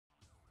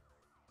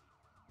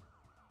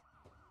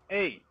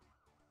Hey,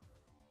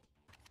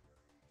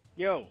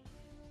 yo,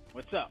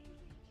 what's up?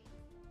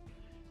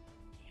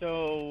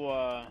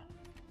 So,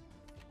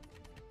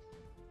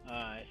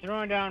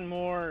 throwing down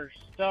more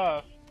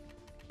stuff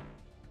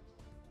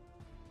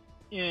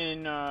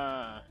in,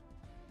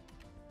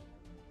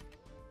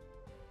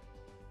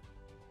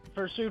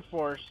 Pursuit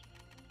Force.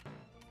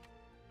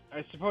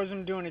 I suppose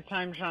I'm doing a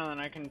time trial and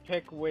I can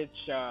pick which,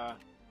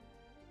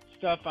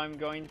 stuff I'm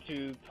going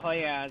to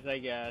play as, I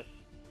guess.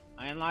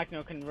 I unlocked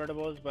no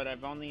convertibles, but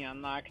I've only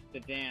unlocked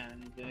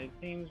sedans, and it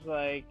seems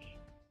like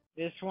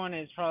this one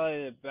is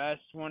probably the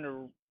best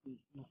one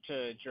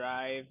to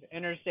drive.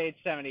 Interstate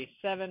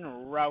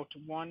 77, Route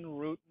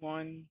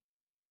 1.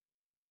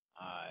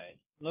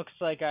 Looks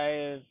like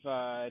I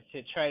have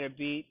to try to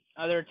beat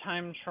other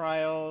time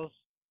trials.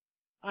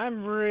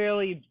 I'm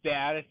really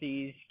bad at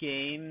these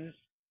games,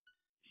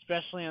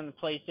 especially on the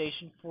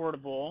PlayStation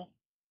Portable.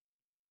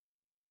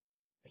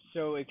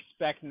 So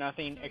expect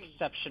nothing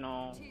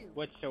exceptional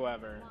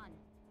whatsoever.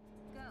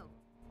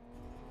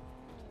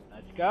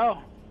 Let's go.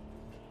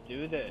 Let's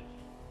do this.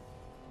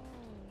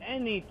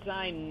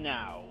 Anytime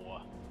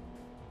now.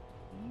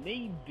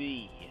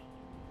 Maybe.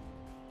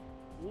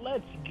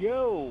 Let's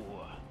go.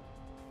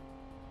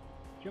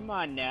 Come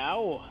on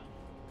now.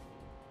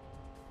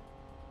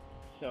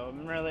 So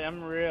I'm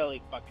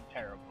really fucking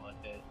terrible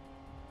at this.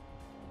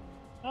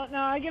 Well, no,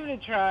 I give it a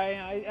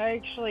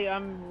try.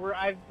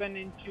 I've been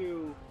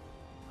into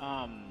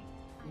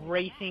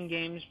racing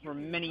games for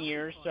many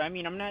years, so I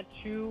mean I'm not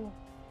too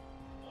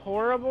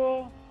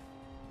horrible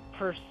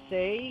per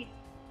se.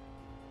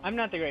 I'm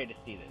not the greatest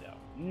either, though.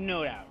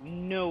 No doubt.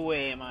 No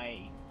way am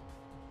I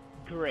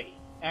great.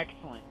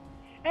 Excellent.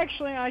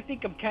 Actually, I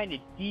think I'm kind of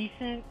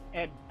decent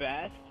at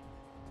best.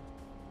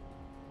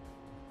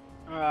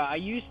 I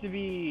used to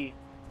be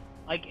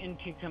like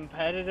into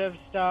competitive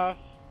stuff.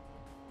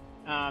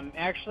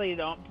 Actually,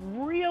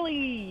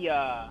 really.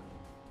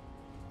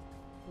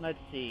 Let's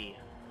see.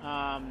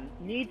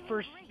 Need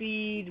for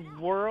Speed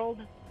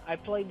World. I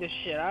played the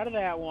shit out of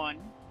that one.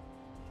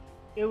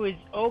 It was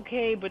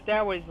okay, but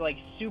that was like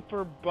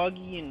super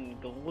buggy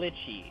and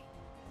glitchy.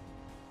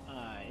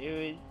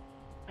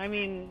 I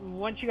mean,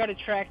 once you got a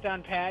track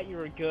down pat, you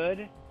were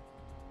good.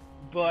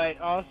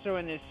 But also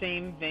in the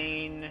same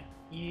vein,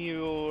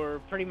 you're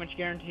pretty much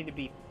guaranteed to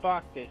be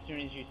fucked as soon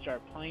as you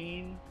start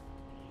playing.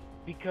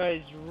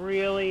 Because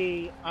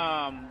really,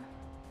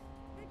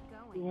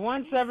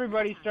 once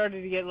everybody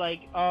started to get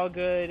like all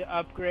good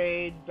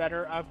upgrades,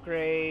 better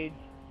upgrades,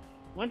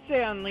 once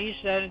they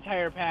unleashed that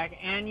entire pack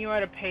and you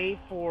had to pay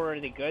for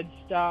the good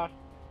stuff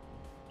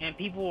and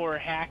people were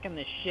hacking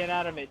the shit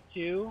out of it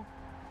too,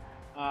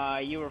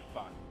 you were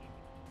fucked.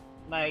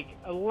 Like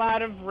a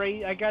lot of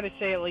I gotta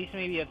say at least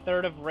maybe a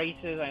third of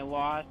races I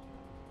lost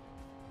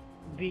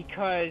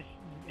because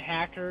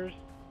hackers.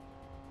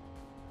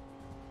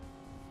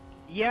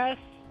 Yes,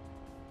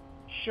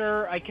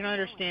 sure, I can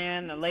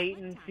understand the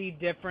latency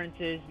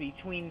differences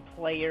between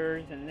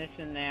players and this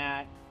and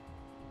that.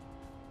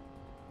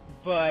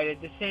 But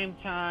at the same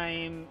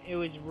time, it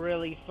was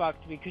really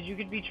fucked because you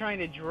could be trying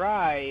to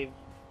drive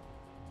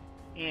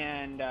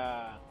and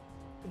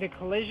the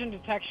collision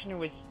detection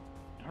was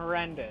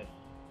horrendous.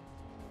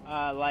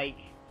 I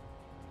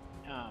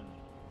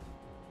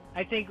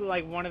think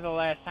like one of the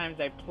last times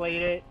I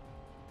played it,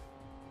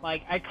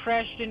 like I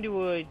crashed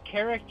into a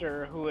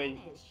character who was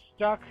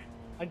stuck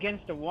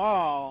against a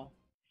wall.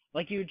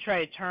 Like you would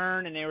try to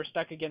turn and they were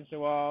stuck against the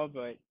wall,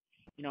 but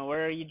you know,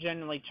 where you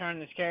generally turn,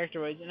 this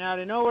character was, and out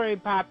of nowhere he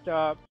popped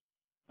up.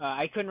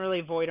 I couldn't really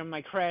avoid him.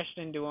 I crashed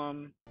into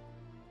him.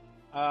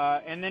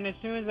 And then as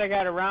soon as I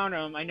got around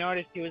him, I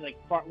noticed he was like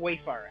way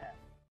far ahead.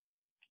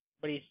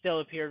 But he still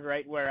appeared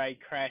right where I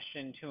crashed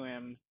into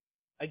him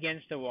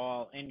against the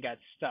wall and got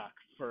stuck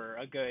for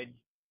a good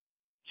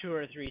 2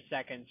 or 3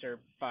 seconds or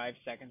 5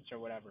 seconds or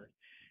whatever.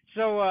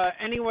 So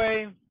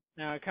anyway,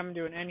 coming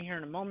to an end here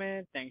in a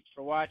moment. Thanks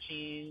for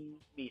watching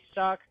me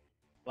suck.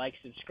 Like,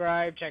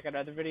 subscribe, check out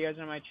other videos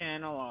on my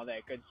channel, all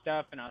that good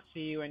stuff, and I'll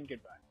see you and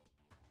goodbye.